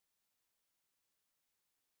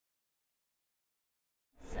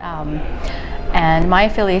And my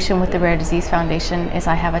affiliation with the Rare Disease Foundation is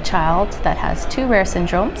I have a child that has two rare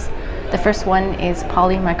syndromes. The first one is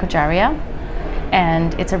Polymicroguria,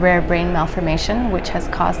 and it's a rare brain malformation which has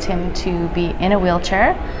caused him to be in a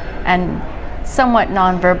wheelchair and somewhat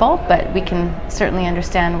nonverbal, but we can certainly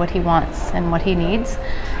understand what he wants and what he needs.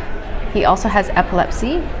 He also has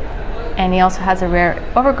epilepsy, and he also has a rare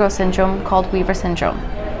overgrowth syndrome called Weaver syndrome.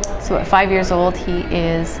 So at 5 years old, he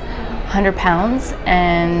is 100 pounds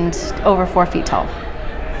and over 4 feet tall.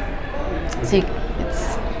 So you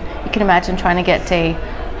can imagine trying to get a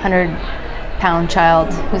 100-pound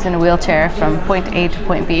child who's in a wheelchair from point A to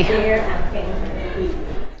point B.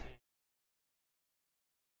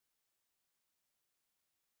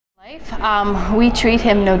 We treat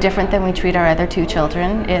him no different than we treat our other two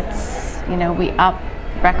children. It's, you know, we up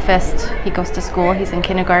breakfast, he goes to school, he's in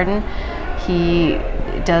kindergarten. He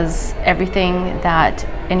does everything that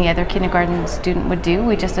any other kindergarten student would do.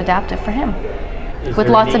 We just adapt it for him. With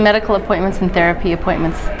lots of medical appointments and therapy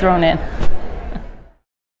appointments thrown in.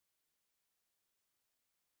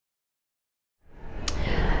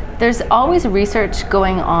 There's always research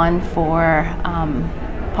going on for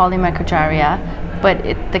polymicrogyria, but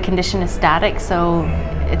the condition is static, so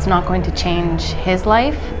it's not going to change his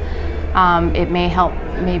life. It may help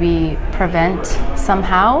maybe prevent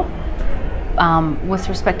somehow. With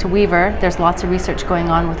respect to Weaver, there's lots of research going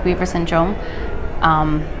on with Weaver syndrome.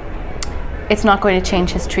 It's not going to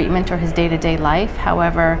change his treatment or his day-to-day life.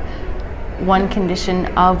 However, one condition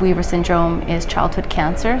of Weaver syndrome is childhood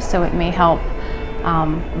cancer, so it may help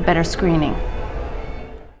better screening.